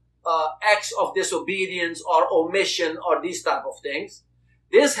 individual acts of disobedience or omission or these type of things.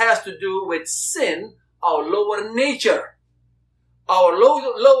 This has to do with sin, our lower nature. Our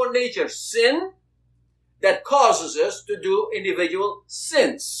lower nature, sin, that causes us to do individual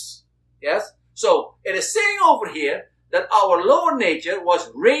sins. Yes? So it is saying over here that our lower nature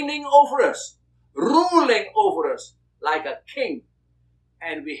was reigning over us, ruling over us like a king.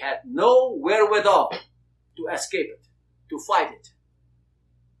 And we had no wherewithal to escape it, to fight it.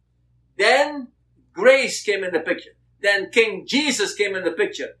 Then grace came in the picture. Then King Jesus came in the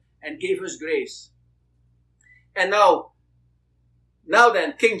picture and gave us grace. And now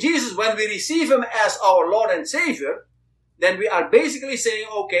then, King Jesus, when we receive him as our Lord and Savior, then we are basically saying,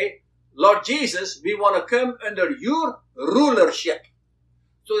 okay, Lord Jesus, we want to come under your rulership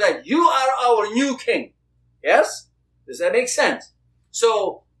so that you are our new king. Yes? Does that make sense?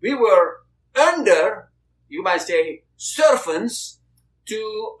 So we were under, you might say, servants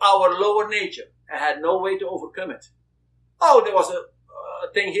to our lower nature and had no way to overcome it. Oh, there was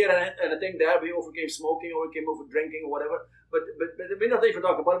a thing here and a thing there. We overcame smoking, or we came over drinking or whatever. But we're not even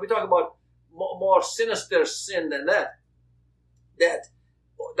talking about it. We talk about more sinister sin than that.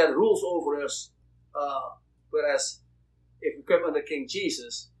 That rules over us. Whereas if we come under King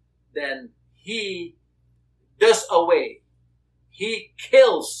Jesus, then he does away. He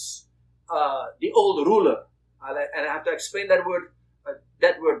kills the old ruler. And I have to explain that word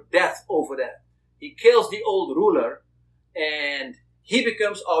death over there. He kills the old ruler, and he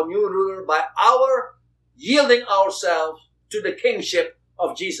becomes our new ruler by our yielding ourselves to the kingship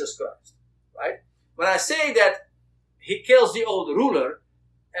of Jesus Christ. Right? When I say that he kills the old ruler,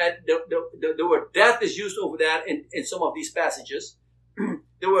 and the word death is used over there in some of these passages.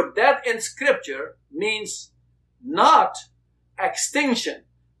 The word death in Scripture means not extinction,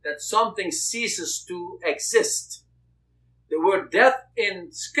 that something ceases to exist. The word death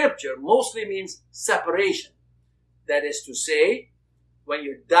in Scripture mostly means separation. That is to say, when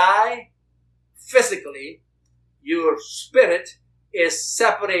you die physically, your spirit is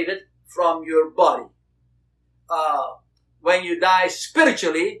separated from your body. When you die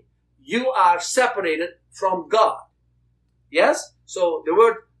spiritually, you are separated from God. Yes? So the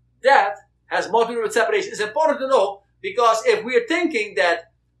word death has more to do with separation. It's important to know, because if we are thinking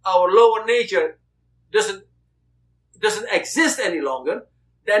that our lower nature doesn't exist any longer,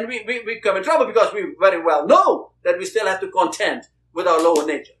 then we come in trouble, because we very well know that we still have to contend with our lower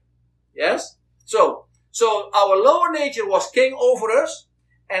nature. Yes? So our lower nature was king over us,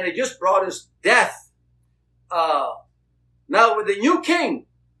 and it just brought us death. Now with the new king,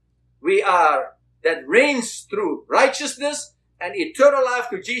 that reigns through righteousness and eternal life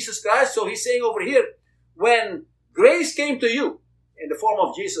through Jesus Christ. So he's saying over here, when grace came to you in the form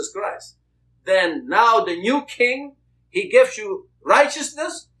of Jesus Christ, then now the new king, he gives you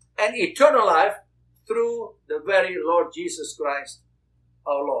righteousness and eternal life through the very Lord Jesus Christ,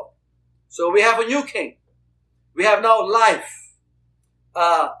 our Lord. So we have a new king. We have now life.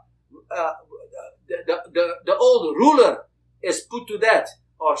 The old ruler is put to death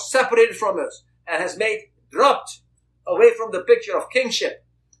or separated from us and has dropped away from the picture of kingship.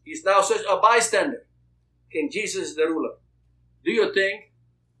 He's now such a bystander. King Jesus is the ruler. Do you think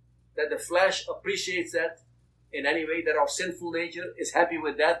that the flesh appreciates that in any way, that our sinful nature is happy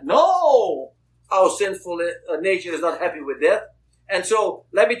with that? No! Our sinful nature is not happy with that. And so,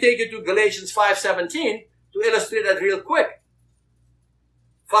 let me take you to Galatians 5:17 to illustrate that real quick.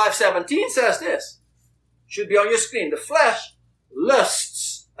 5:17 says this. Should be on your screen. The flesh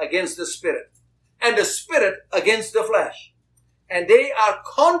lusts against the spirit, and the spirit against the flesh. And they are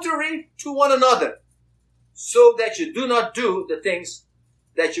contrary to one another, so that you do not do the things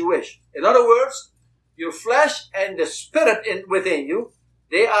that you wish. In other words, your flesh and the spirit within you,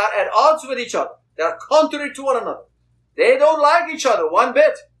 they are at odds with each other. They are contrary to one another. They don't like each other one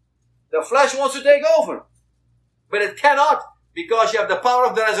bit. The flesh wants to take over, but it cannot, because you have the power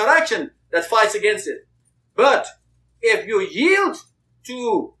of the resurrection that fights against it. But if you yield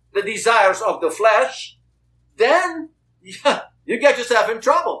to the desires of the flesh, then you get yourself in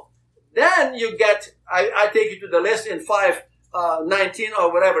trouble. Then you get, I take you to the list in 5:19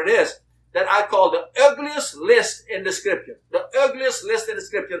 or whatever it is, that I call the ugliest list in the scripture. The ugliest list in the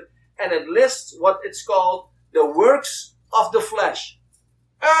scripture. And it lists what it's called the works of the flesh.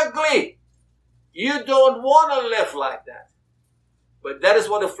 Ugly! You don't want to live like that. But that is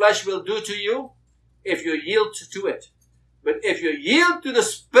what the flesh will do to you if you yield to it. But if you yield to the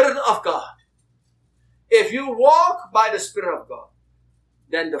Spirit of God, if you walk by the Spirit of God,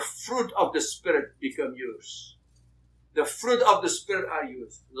 then the fruit of the Spirit become yours. The fruit of the Spirit are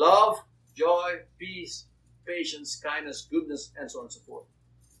yours. Love, joy, peace, patience, kindness, goodness, and so on and so forth.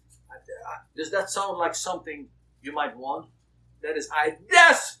 Does that sound like something you might want? That is, I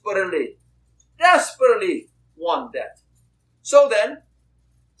desperately want that. So then,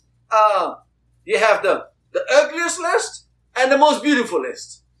 you have the ugliest list and the most beautiful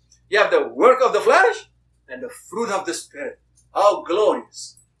list. You have the work of the flesh and the fruit of the Spirit. How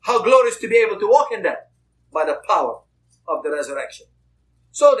glorious. How glorious to be able to walk in that by the power of the resurrection.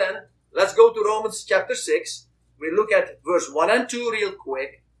 So then, let's go to Romans chapter 6. We'll look at verse 1 and 2 real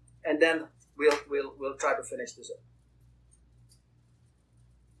quick, and then we'll try to finish this up.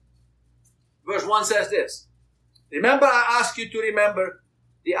 Verse 1 says this. Remember, I asked you to remember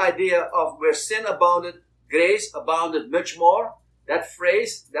the idea of where sin abounded, grace abounded much more. That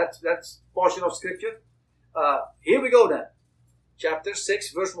phrase, that portion of scripture. Here we go then. Chapter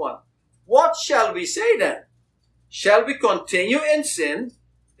 6, verse 1. What shall we say then? Shall we continue in sin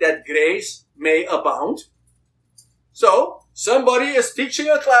that grace may abound? So, somebody is teaching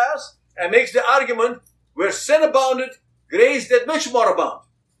a class and makes the argument where sin abounded, grace did much more abound.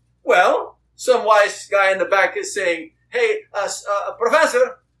 Well, some wise guy in the back is saying, hey,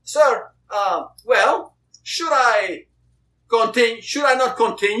 professor, sir, should I not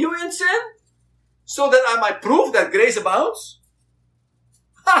continue in sin so that I might prove that grace abounds?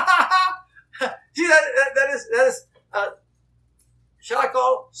 See, that is shall I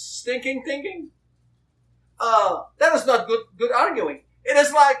call stinking thinking? That is not good arguing. It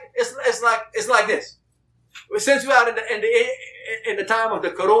is it's like this. Since we are in the time of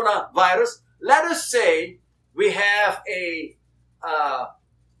the coronavirus, let us say we have a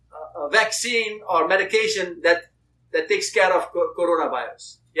vaccine or medication that takes care of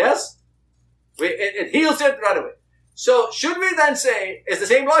coronavirus. Yes? It heals it right away. So should we then say, it's the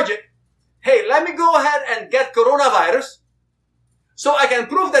same logic, hey, let me go ahead and get coronavirus so I can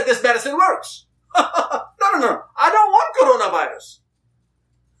prove that this medicine works. No. I don't want coronavirus.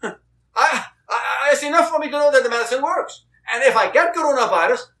 It's enough for me to know that the medicine works. And if I get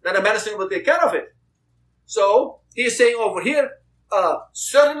coronavirus, then the medicine will take care of it. So, he's saying over here,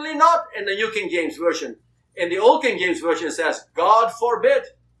 certainly not in the New King James Version. In the Old King James Version it says, God forbid.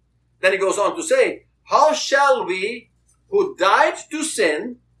 Then he goes on to say, how shall we who died to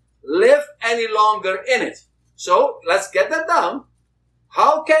sin live any longer in it? So, let's get that down.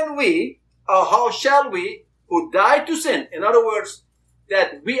 How can we, or how shall we who died to sin? In other words,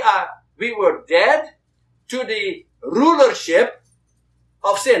 that we were dead to the rulership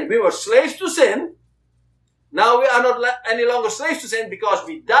of sin. We were slaves to sin. Now we are not any longer slaves to sin because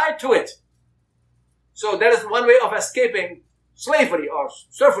we died to it. So that is one way of escaping slavery or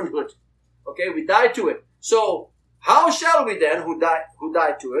servanthood. Okay, we died to it. So how shall we then, who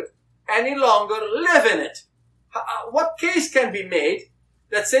died to it, any longer live in it? What case can be made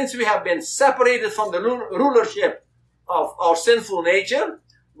that since we have been separated from the rulership of our sinful nature,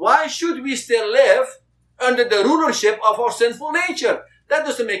 why should we still live under the rulership of our sinful nature? That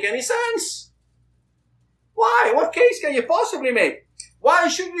doesn't make any sense. Why? What case can you possibly make? Why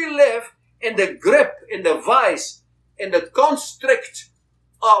should we live in the grip, in the vice, in the constrict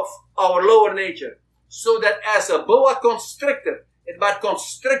of our lower nature? So that as a boa constrictor, it might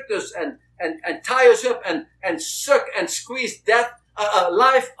constrict us and tie us up and suck and squeeze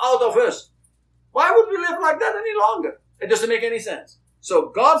life out of us. Why would we live like that any longer? It doesn't make any sense. So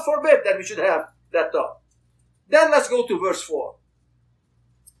God forbid that we should have that thought. Then let's go to verse 4.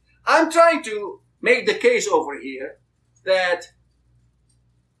 I'm trying to make the case over here that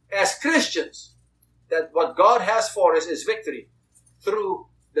as Christians, that what God has for us is victory through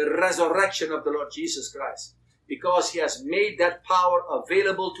the resurrection of the Lord Jesus Christ, because He has made that power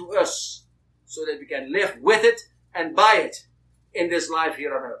available to us so that we can live with it and by it in this life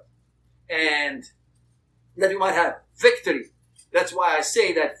here on earth, and that we might have victory. That's why I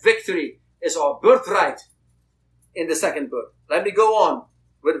say that victory is our birthright in the second birth. Let me go on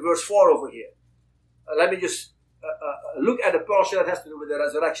with verse 4 over here. Let me just look at the portion that has to do with the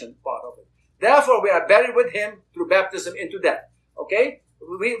resurrection part of it. Therefore, we are buried with Him through baptism into death. Okay?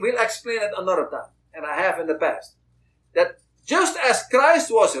 We'll explain it another time, and I have in the past. That just as Christ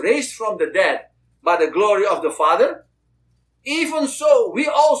was raised from the dead by the glory of the Father, even so we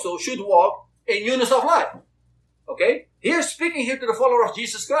also should walk in newness of life. Okay? He's speaking here to the follower of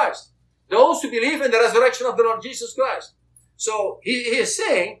Jesus Christ. Those who believe in the resurrection of the Lord Jesus Christ. So he is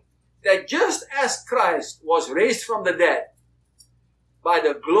saying that just as Christ was raised from the dead by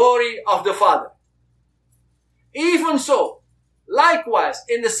the glory of the Father, even so, likewise,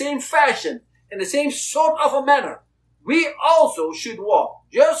 in the same fashion, in the same sort of a manner, we also should walk,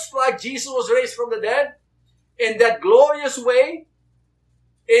 just like Jesus was raised from the dead, in that glorious way.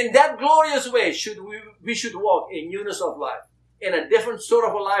 In that glorious way, we should walk in newness of life, in a different sort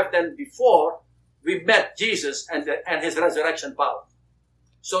of a life than before we met Jesus and His resurrection power.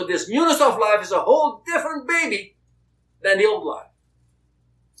 So this newness of life is a whole different baby than the old life,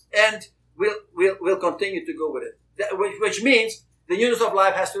 and we'll continue to go with it. Which means the newness of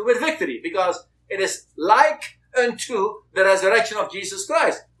life has to do with victory, because it is like unto the resurrection of Jesus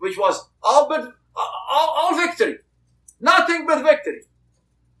Christ, which was all victory. Nothing but victory.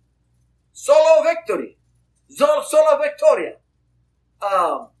 Solo victory. Sola victoria.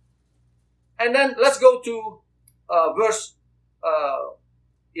 And then let's go to verse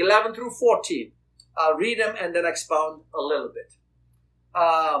 11 through 14. I'll read them and then expound a little bit.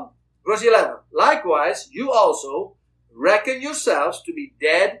 Verse 11. Likewise, you also reckon yourselves to be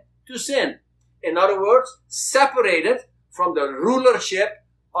dead to sin. In other words, separated from the rulership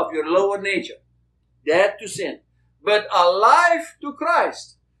of your lower nature. Dead to sin. But alive to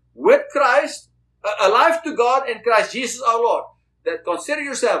Christ. With Christ, alive to God in Christ Jesus our Lord. That consider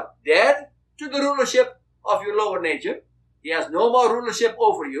yourself dead to the rulership of your lower nature. He has no more rulership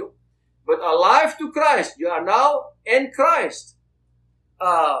over you. But alive to Christ. You are now in Christ.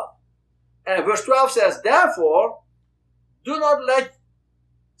 And verse 12 says, therefore, do not let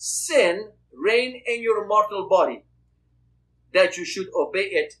sin reign in your mortal body, that you should obey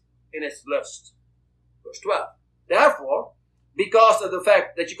it in its lust. Verse 12. Therefore, because of the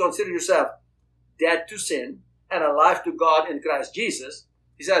fact that you consider yourself dead to sin and alive to God in Christ Jesus,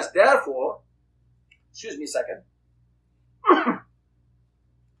 he says, therefore, excuse me a second.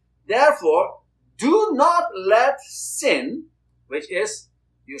 Therefore, do not let sin, which is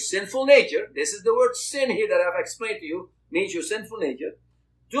your sinful nature, this is the word sin here that I've explained to you, means your sinful nature.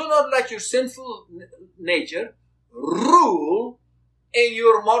 Do not let your sinful nature rule in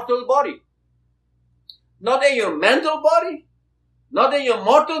your mortal body. Not in your mental body, not in your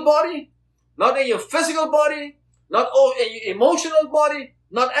mortal body, not in your physical body, not in your emotional body,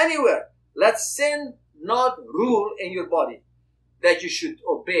 not anywhere. Let sin not rule in your body, that you should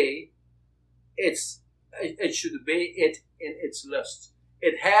obey it should obey it in its lust.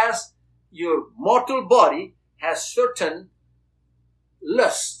 It has, your mortal body has certain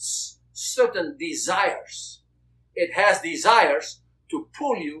lusts, certain desires. It has desires to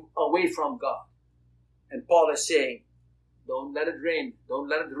pull you away from God. And Paul is saying, don't let it reign, don't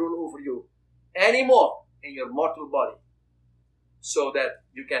let it rule over you anymore in your mortal body, so that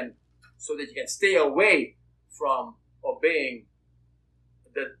you can stay away from obeying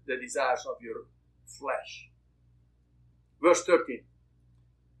the desires of your flesh. Verse 13.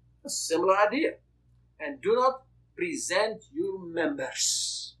 A similar idea. And do not present your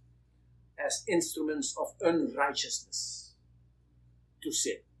members as instruments of unrighteousness to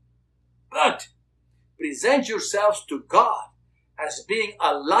sin. But present yourselves to God as being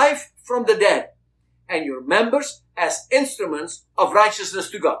alive from the dead, and your members as instruments of righteousness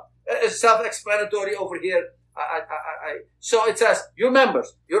to God. It's self-explanatory over here. So it says, your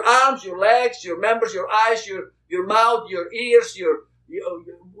members, your arms, your legs, your members, your eyes, your mouth, your ears, your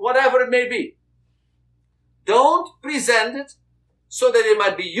whatever it may be. Don't present it so that it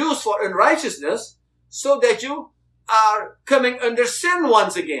might be used for unrighteousness, so that you are coming under sin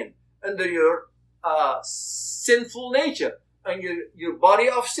once again, under your sinful nature, and your body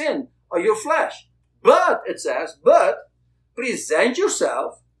of sin, or your flesh. But, it says, but present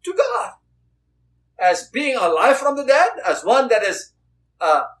yourself to God as being alive from the dead, as one that is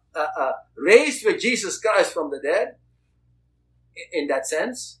raised with Jesus Christ from the dead, in that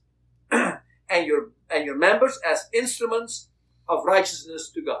sense, and your members as instruments of righteousness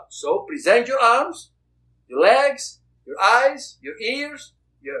to God. So present your arms, your legs, your eyes, your ears,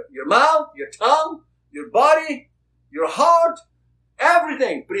 your mouth, your tongue, your body, your heart,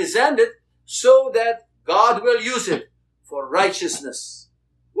 everything. Present it so that God will use it for righteousness.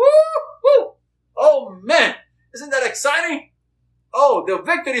 Woo! Woo! Oh man, isn't that exciting? Oh, the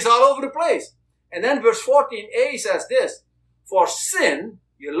victory is all over the place. And then verse 14a says this: for sin,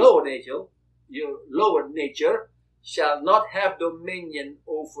 your lower nature shall not have dominion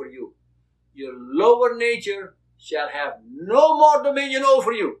over you. Your lower nature shall have no more dominion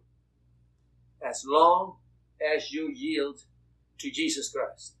over you as long as you yield to Jesus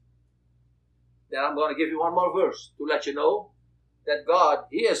Christ. Then I'm going to give you one more verse to let you know that God,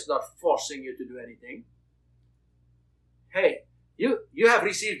 He is not forcing you to do anything. Hey, you have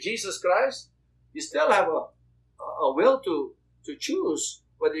received Jesus Christ. You still have a will to choose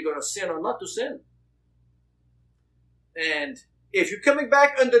whether you're going to sin or not to sin. And if you're coming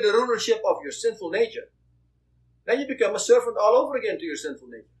back under the rulership of your sinful nature, then you become a servant all over again to your sinful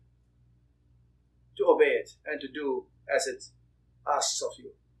nature, to obey it and to do as it asks of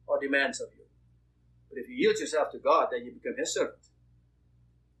you or demands of you. But if you yield yourself to God, then you become His servant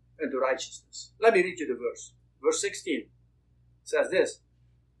unto righteousness. Let me read you the verse. Verse 16 says this: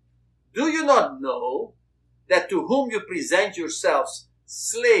 do you not know that to whom you present yourselves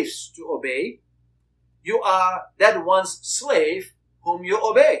slaves to obey, you are that one's slave whom you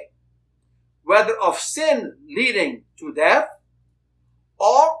obey, whether of sin leading to death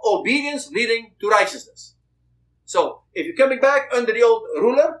or obedience leading to righteousness. So, if you're coming back under the old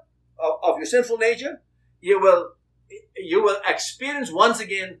ruler of your sinful nature, you will experience once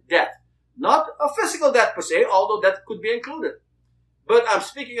again death. Not a physical death per se, although that could be included. But I'm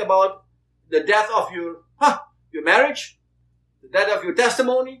speaking about the death of your marriage, the death of your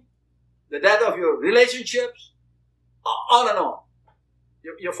testimony, the death of your relationships, on and on.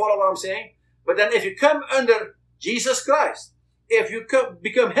 You follow what I'm saying? But then if you come under Jesus Christ, if you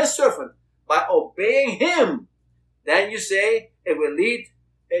become His servant by obeying Him, then you say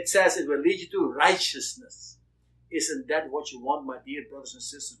it says it will lead you to righteousness. Isn't that what you want, my dear brothers and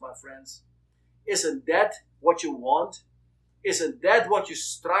sisters, my friends? Isn't that what you want? Isn't that what you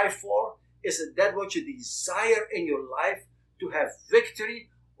strive for? Isn't that what you desire in your life? To have victory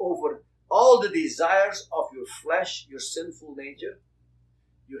over all the desires of your flesh, your sinful nature?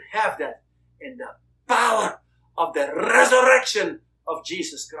 You have that in the power of the resurrection of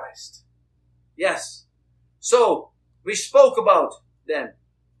Jesus Christ. Yes. So, we spoke about then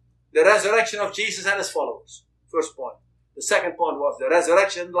the resurrection of Jesus and His followers. First point. The second point was the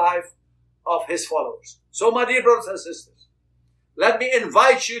resurrection life of His followers. So, my dear brothers and sisters, let me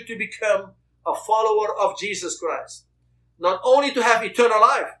invite you to become a follower of Jesus Christ. Not only to have eternal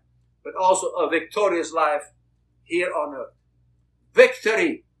life, but also a victorious life here on earth.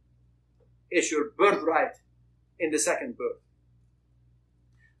 Victory is your birthright in the second birth.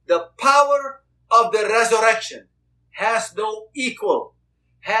 The power of the resurrection has no equal,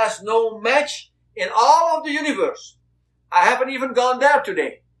 has no match in all of the universe. I haven't even gone there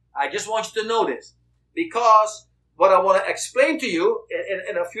today. I just want you to know this, because what I want to explain to you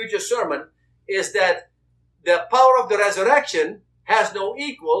in a future sermon is that the power of the resurrection has no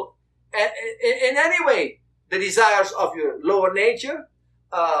equal in any way. The desires of your lower nature,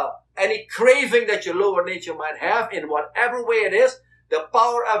 any craving that your lower nature might have, in whatever way it is, the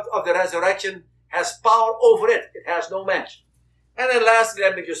power of the resurrection has power over it. It has no match. And then lastly,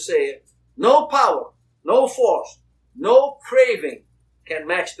 let me just say it. No power, no force, no craving can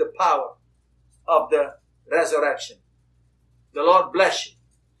match the power of the resurrection. The Lord bless you.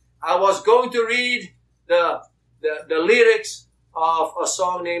 I was going to read the lyrics of a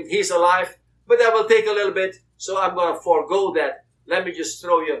song named He's Alive, but that will take a little bit, so I'm going to forego that. Let me just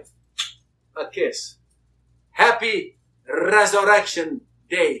throw you a kiss. Happy Resurrection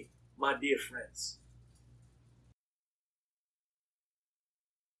Day, my dear friends.